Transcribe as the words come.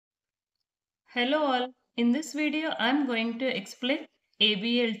Hello all. In this video, I am going to explain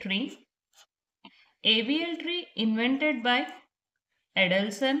ABL tree. ABL tree invented by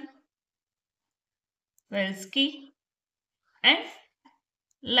Edelson, Welsky and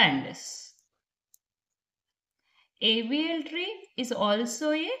Landis. ABL tree is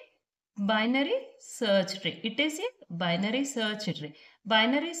also a binary search tree. It is a binary search tree.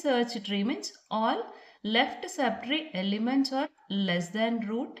 Binary search tree means all left subtree elements are less than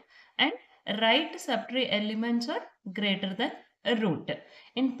root and right subtree elements are greater than root.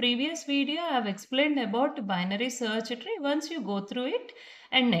 In previous video, I have explained about binary search tree. Once you go through it,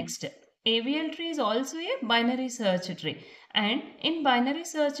 and next, ABL tree is also a binary search tree. And in binary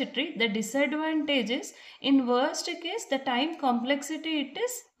search tree, the disadvantage is in worst case, the time complexity it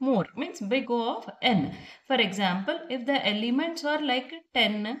is more, means big O of n. For example, if the elements are like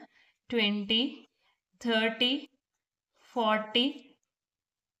 10, 20, 30, 40.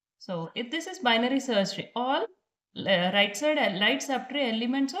 So if this is binary search tree, all right subtree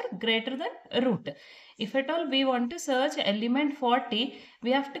elements are greater than root. If at all we want to search element 40,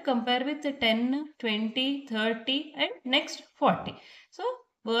 we have to compare with the 10, 20, 30 and next 40. So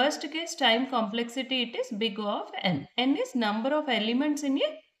worst case time complexity it is big O of n. N is number of elements in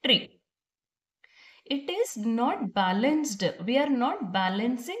a tree. It is not balanced. We are not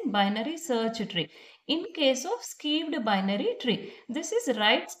balancing binary search tree. In case of skewed binary tree, this is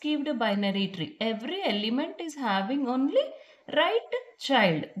right skewed binary tree. Every element is having only right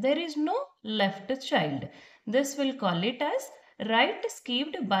child. There is no left child. This will call it as right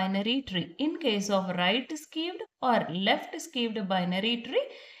skewed binary tree. In case of right skewed or left skewed binary tree,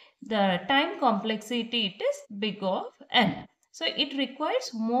 the time complexity it is big O of n. So it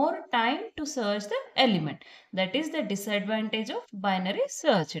requires more time to search the element. That is the disadvantage of binary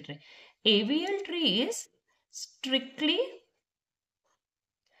search tree. ABL tree is strictly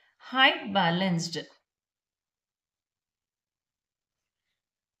height balanced.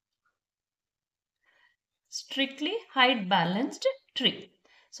 Strictly height balanced tree.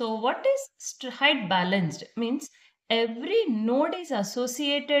 So what is height balanced? Means every node is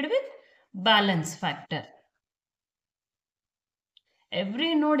associated with balance factor.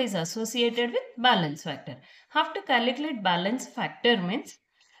 Every node is associated with balance factor. How to calculate balance factor means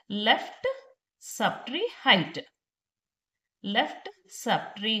left subtree height. Left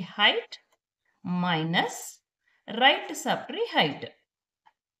subtree height minus right subtree height.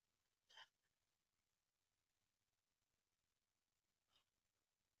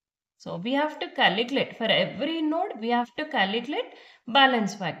 So we have to calculate for every node, we have to calculate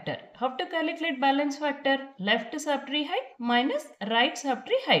balance factor. How to calculate balance factor? Left subtree height minus right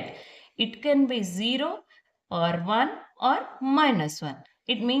subtree height. It can be 0 or 1 or minus 1.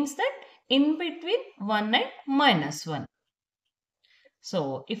 It means that in between 1 and minus 1.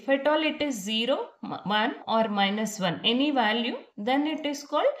 So if at all it is 0, 1 or minus 1, any value, then it is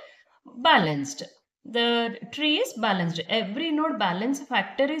called balanced. The tree is balanced. Every node balance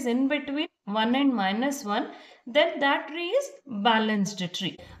factor is in between 1 and minus 1. Then that tree is balanced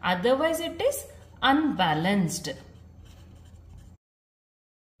tree. Otherwise it is unbalanced.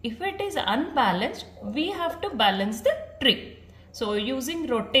 If it is unbalanced, we have to balance the tree. So using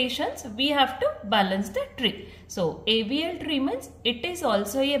rotations, we have to balance the tree. So ABL tree means it is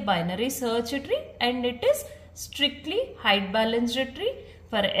also a binary search tree and it is strictly height balanced tree.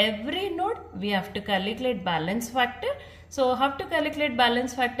 For every node, we have to calculate balance factor. So how to calculate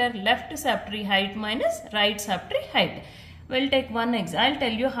balance factor? Left subtree height minus right subtree height. We'll take one example. I'll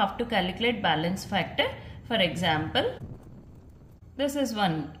tell you how to calculate balance factor. For example, this is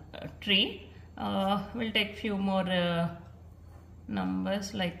one tree. We'll take few more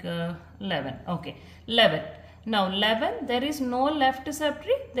numbers like 11. Okay, 11. Now 11, there is no left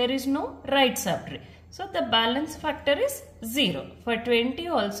subtree, there is no right subtree. So the balance factor is 0. For 20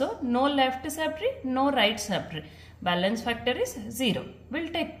 also, no left subtree, no right subtree. Balance factor is 0. We'll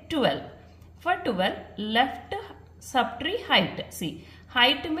take 12. For 12, left subtree height. See,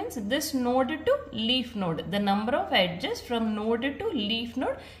 height means this node to leaf node. The number of edges from node to leaf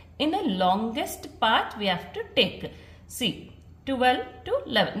node in a longest path we have to take. See, 12 to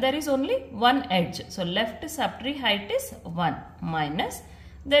 11. There is only one edge. So left subtree height is 1 minus.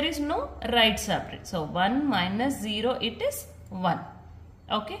 There is no right subtree. So 1 minus 0 it is 1.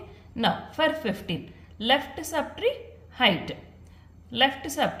 Okay. Now for 15. Left subtree height. Left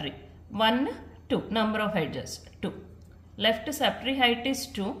subtree 1, 2. Number of edges 2. Left subtree height is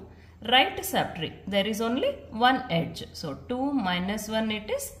 2. Right subtree. There is only one edge. So 2 minus 1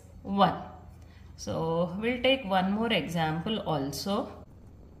 it is 1. So we'll take one more example also.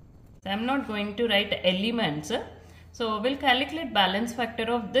 I am not going to write elements. So we'll calculate balance factor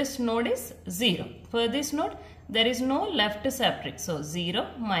of this node is 0. For this node, there is no left subtree. So 0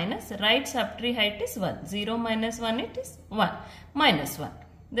 minus right subtree height is 1. 0 minus 1 it is 1 minus 1.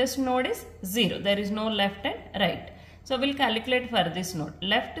 This node is 0. There is no left and right. So we'll calculate for this node.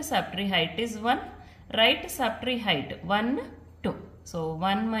 Left subtree height is 1. Right subtree height 1, 2. So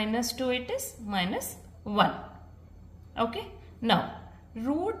 1 minus 2 it is minus 1. Okay. Now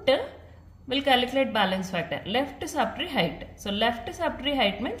root will calculate balance factor. Left subtree height. So left subtree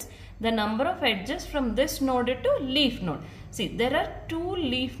height means the number of edges from this node to leaf node. See, there are 2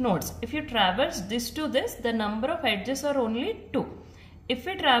 leaf nodes. If you traverse this to this, the number of edges are only 2. If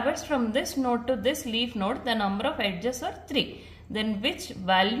we traverse from this node to this leaf node, the number of edges are 3. Then which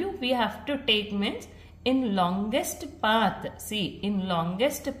value we have to take means in longest path. See, in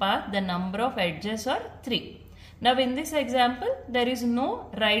longest path, the number of edges are 3. Now in this example, there is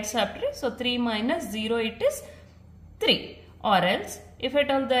no right subtree. So 3 minus 0 it is 3. Or else, if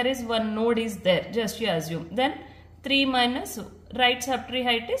at all there is one node is there, just you assume, then 3 minus right subtree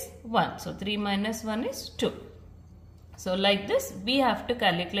height is 1. So 3 minus 1 is 2. So like this, we have to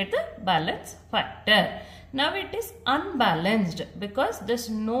calculate the balance factor. Now it is unbalanced because this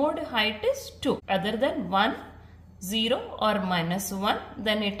node height is 2. Other than 1, 0 or minus 1,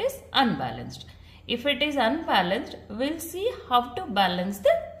 then it is unbalanced. If it is unbalanced, we'll see how to balance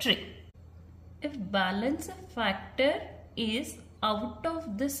the tree. If balance factor is out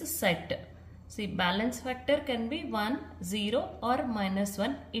of this set, see, balance factor can be 1, 0 or minus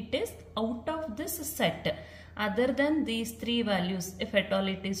 1. It is out of this set. Other than these 3 values, if at all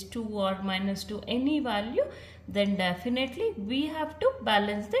it is 2 or minus 2, any value, then definitely we have to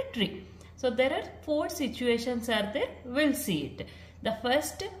balance the tree. So there are 4 situations are there. We'll see it. The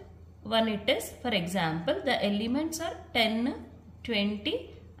first one it is, for example, the elements are 10, 20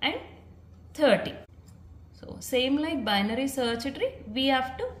 and 30. So same like binary search tree, we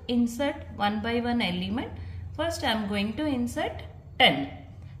have to insert one by one element. First I am going to insert 10.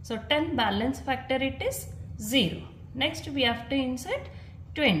 So 10 balance factor it is 0. Next we have to insert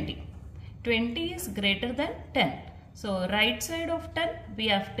 20. 20 is greater than 10. So right side of 10 we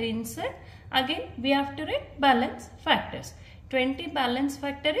have to insert. Again we have to write balance factors. 20 balance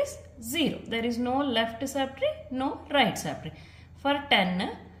factor is 0. There is no left subtree, no right subtree. For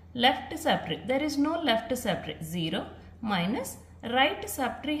 10, left subtree, there is no left subtree. 0 minus right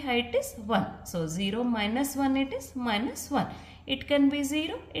subtree height is 1. So 0 minus 1 it is minus 1. It can be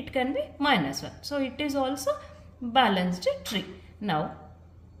 0, it can be minus 1. So it is also balanced tree. Now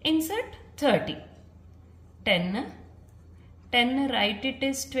insert 30. 10 right it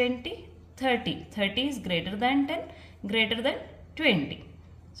is 20, 30. 30 is greater than 10, greater than 20.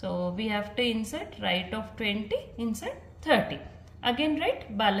 So we have to insert right of 20, insert 30. Again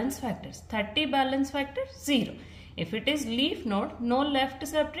write balance factors. 30 balance factor 0. If it is leaf node, no left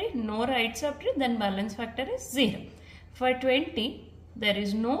subtree, no right subtree, then balance factor is 0. For 20, there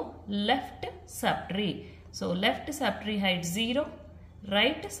is no left subtree. So left subtree height 0,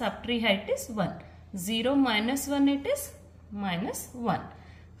 right subtree height is 1. 0 minus 1 it is minus 1.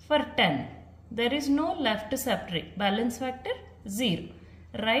 For 10, there is no left subtree. Balance factor 0.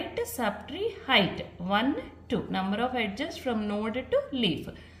 Right subtree height 1, 2. Number of edges from node to leaf.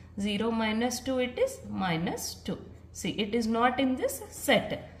 0 minus 2 it is minus 2. See, it is not in this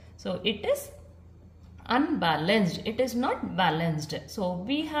set. So it is unbalanced. It is not balanced. So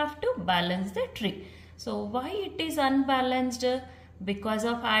we have to balance the tree. So why it is unbalanced? Because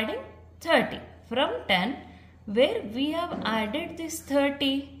of adding 30. From 10, where we have added this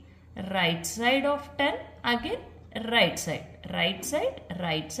 30, right side of 10, again right side, right side,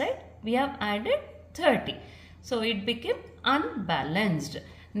 right side, we have added 30. So it became unbalanced.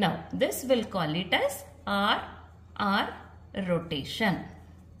 Now this will call it as RR rotation.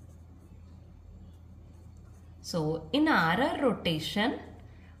 So in RR rotation,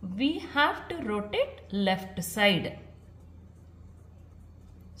 we have to rotate left side.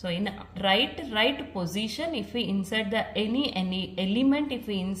 So in right position, if we insert the any element, if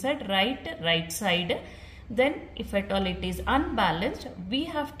we insert right side, then if at all it is unbalanced, we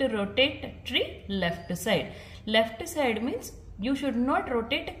have to rotate tree left side. Left side means you should not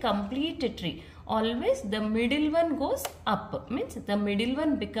rotate a complete tree. Always the middle one goes up, means the middle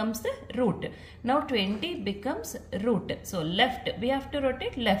one becomes the root. Now 20 becomes root. So left, we have to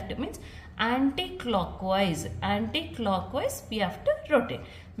rotate left, means anti-clockwise. Anti-clockwise we have to rotate.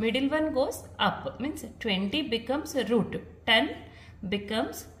 Middle one goes up, means 20 becomes root. 10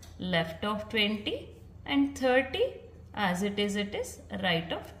 becomes left of 20 and 30 as it is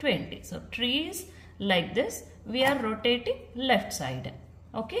right of 20. So tree is like this. We are rotating left side.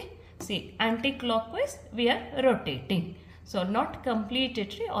 Okay. See, anti-clockwise we are rotating. So not complete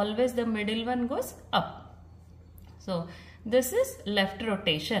tree, always the middle one goes up. So this is left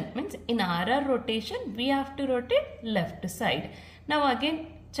rotation, means in RR rotation we have to rotate left side. Now again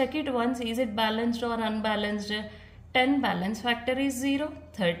check it once, is it balanced or unbalanced? 10 balance factor is 0,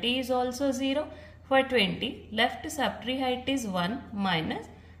 30 is also 0. For 20, left subtree height is 1 minus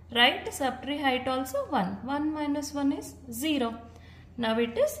right subtree height also 1. 1 minus 1 is 0. Now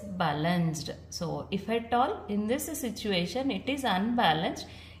it is balanced. So if at all in this situation it is unbalanced,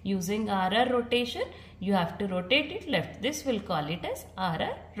 using RR rotation you have to rotate it left. This will call it as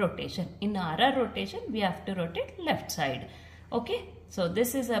RR rotation. In RR rotation we have to rotate left side. Okay. So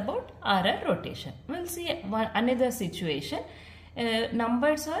this is about RR rotation. We'll see another situation.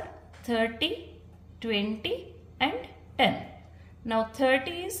 Numbers are 30, 20 and 10. Now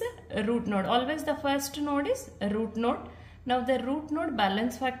 30 is a root node. Always the first node is a root node. Now the root node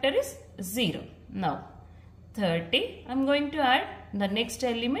balance factor is 0. Now 30, I am going to add the next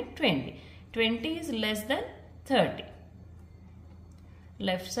element 20. 20 is less than 30.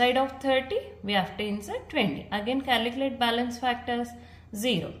 Left side of 30, we have to insert 20. Again calculate balance factors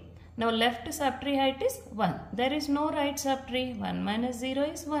 0. Now left subtree height is 1. There is no right subtree. 1 minus 0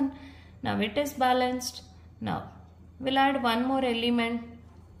 is 1. Now it is balanced. Now we'll add one more element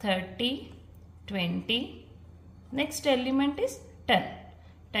 30, 20. Next element is 10.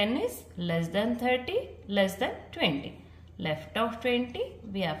 10 is less than 30, less than 20. Left of 20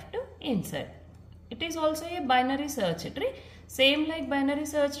 we have to insert. It is also a binary search tree. Same like binary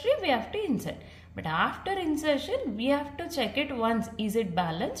search tree we have to insert. But after insertion we have to check it once, is it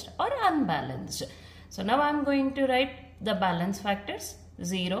balanced or unbalanced. So now I am going to write the balance factors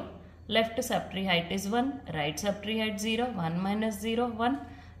 0. Left subtree height is 1, right subtree height 0, 1 minus 0, 1.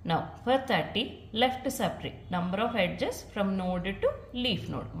 Now for 30, left subtree, number of edges from node to leaf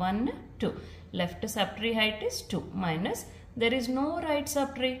node, 1, 2. Left subtree height is 2 minus, there is no right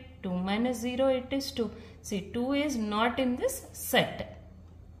subtree, 2 minus 0 it is 2. See, 2 is not in this set.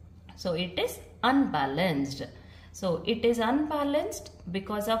 So it is unbalanced. So it is unbalanced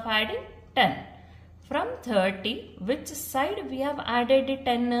because of adding 10. From 30, which side we have added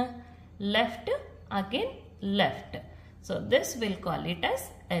 10? Left, again left. So this will call it as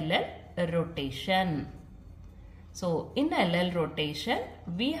LL rotation. So in LL rotation,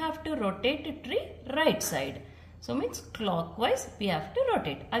 we have to rotate the tree right side. So means clockwise we have to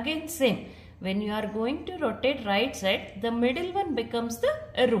rotate. Again same. When you are going to rotate right side, the middle one becomes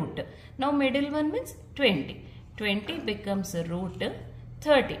the root. Now middle one means 20. 20 becomes root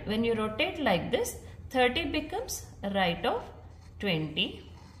 30. When you rotate like this, 30 becomes right of 20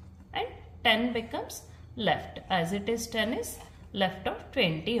 and 10 becomes left. As it is 10 is left of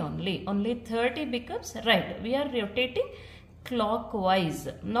 20 only. Only 30 becomes right. We are rotating clockwise,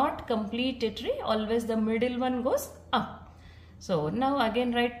 not complete tree. Always the middle one goes up. So now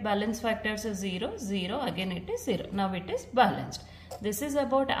again write balance factors is 0, 0, again it is 0. Now it is balanced. This is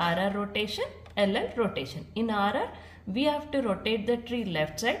about RR rotation, LL rotation. In RR, we have to rotate the tree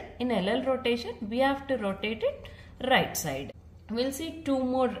left side. In LL rotation, we have to rotate it right side. We'll see two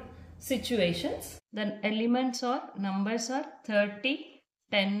more situations. The elements or numbers are 30,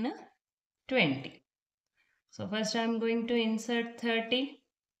 10, 20. So first I am going to insert 30.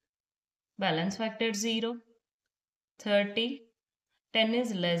 Balance factor 0. 30. 10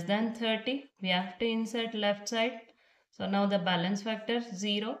 is less than 30. We have to insert left side. So now the balance factor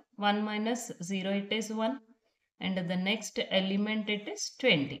 0. 1 minus 0 it is 1. And the next element it is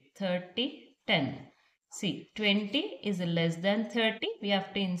 20. 30, 10. See, 20 is less than 30. We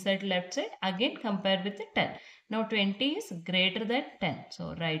have to insert left side. Again compare with the 10. Now 20 is greater than 10.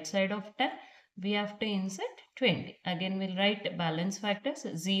 So right side of 10 we have to insert 20. Again we'll write balance factors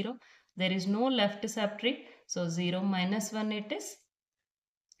 0. There is no left subtree. So 0 minus 1 it is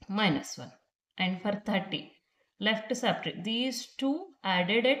minus 1. And for 30, left subtree. These two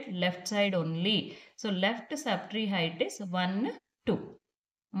added at left side only. So left subtree height is 1, 2.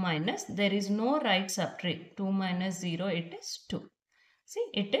 Minus, there is no right subtree. 2 minus 0 it is 2. See,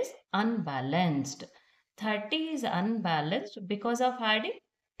 it is unbalanced. 30 is unbalanced because of adding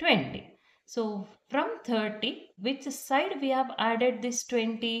 20. So from 30, which side we have added this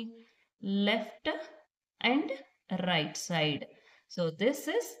 20? Left and right side. So this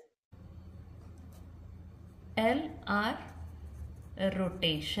is LR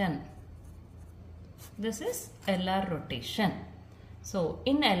rotation. This is LR rotation. So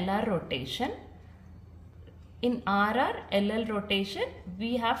in LR rotation, in RR LL rotation,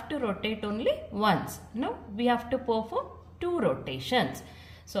 we have to rotate only once. No, we have to perform two rotations.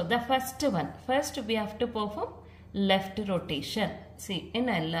 So the first one, first we have to perform left rotation. See, in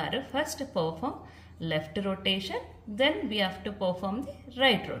LR, first perform left rotation, then we have to perform the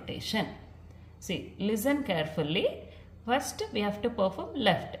right rotation. See, listen carefully. First, we have to perform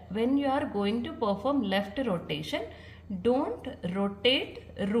left. When you are going to perform left rotation, don't rotate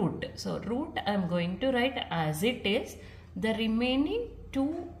root. So, root I am going to write as it is. The remaining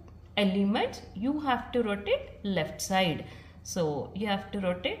two elements you have to rotate left side. So, you have to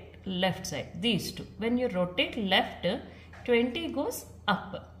rotate left side. These two. When you rotate left, 20 goes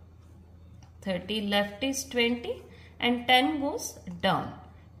up. 30 left is 20 and 10 goes down.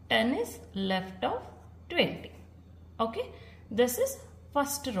 10 is left of 20. Okay. This is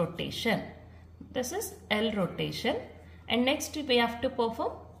first rotation. This is L rotation. And next we have to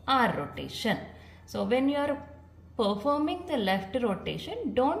perform R rotation. So when you are performing the left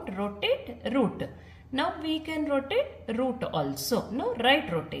rotation, don't rotate root. Now we can rotate root also. No,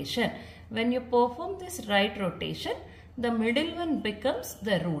 right rotation. When you perform this right rotation, the middle one becomes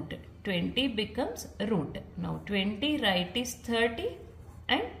the root. 20 becomes root. Now 20 right is 30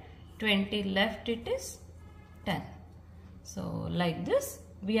 and 20 left it is 10. So like this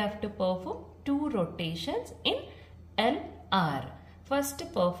we have to perform two rotations in LR. First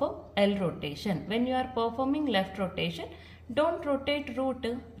perform L rotation. When you are performing left rotation, don't rotate root,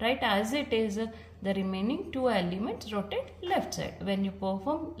 right as it is. The remaining two elements rotate left side. When you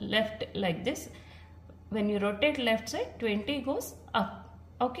perform left like this, when you rotate left side, 20 goes up.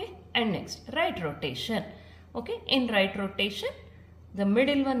 Okay, and next right rotation. Okay, in right rotation, the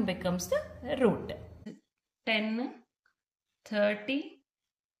middle one becomes the root. 10, 30,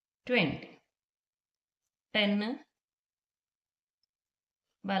 20. 10,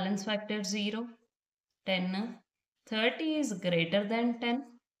 balance factor 0. 10, 30 is greater than 10.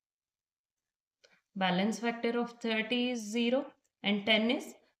 Balance factor of 30 is 0 and 10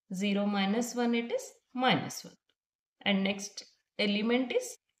 is 0 minus 1, it is minus 1. And next element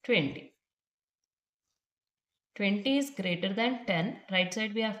is 20. 20 is greater than 10. Right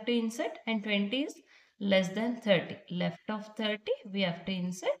side we have to insert and 20 is less than 30. Left of 30 we have to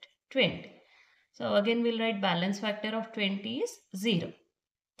insert 20. So again we'll write balance factor of 20 is 0.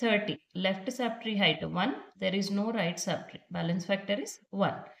 30. Left subtree height 1. There is no right subtree. Balance factor is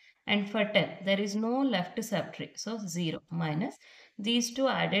 1. And for 10 there is no left subtree. So 0 minus. These two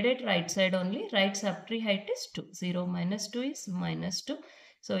added at right side only. Right subtree height is 2. 0 minus 2 is minus 2.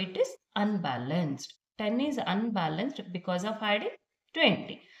 So it is unbalanced. 10 is unbalanced because of adding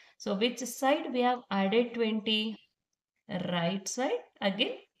 20. So which side we have added 20? Right side,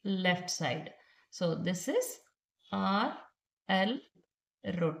 again left side. So this is R, L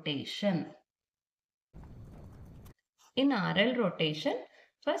rotation. In RL rotation,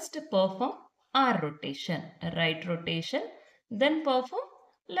 first perform R rotation, right rotation, then perform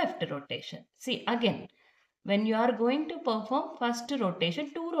left rotation. See again, when you are going to perform first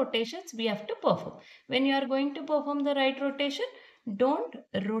rotation, two rotations we have to perform. When you are going to perform the right rotation, don't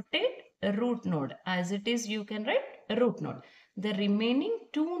rotate root node. As it is, you can write root node. The remaining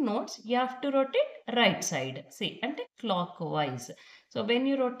two nodes you have to rotate right side. See, and clockwise. So when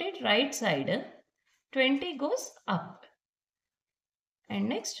you rotate right side, 20 goes up. And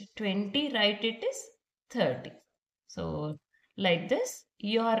next 20 right it is 30. So like this,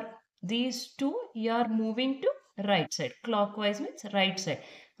 these two you are moving to right side. Clockwise means right side.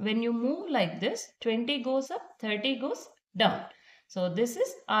 When you move like this, 20 goes up, 30 goes down. So this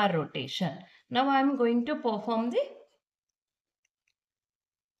is R rotation. Now I am going to perform the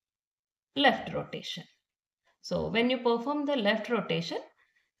left rotation. So when you perform the left rotation,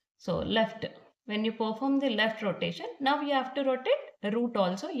 when you perform the left rotation, now you have to rotate root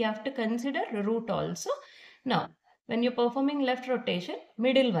also. You have to consider root also. Now when you're performing left rotation,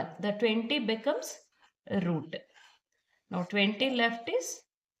 middle one, the 20 becomes root. Now 20 left is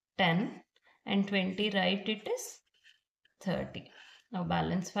 10 and 20 right it is 30. Now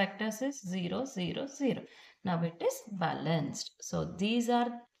balance factors is 0, 0, 0. Now it is balanced. So these are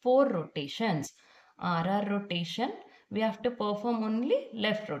 4 rotations. RR rotation, we have to perform only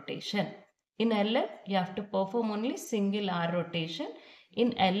left rotation. In LR, you have to perform only single R rotation.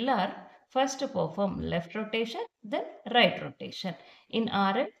 In LR, first perform left rotation, then right rotation. In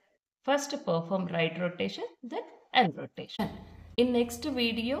RL, first perform right rotation, then L rotation. In next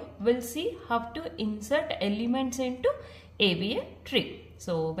video, we'll see how to insert elements into ABA tree.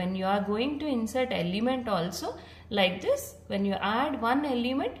 So when you are going to insert element also like this, when you add one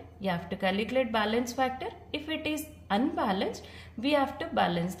element, you have to calculate balance factor. If it is unbalanced, we have to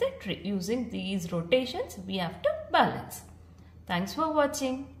balance the tree. Using these rotations, we have to balance. Thanks for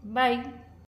watching. Bye.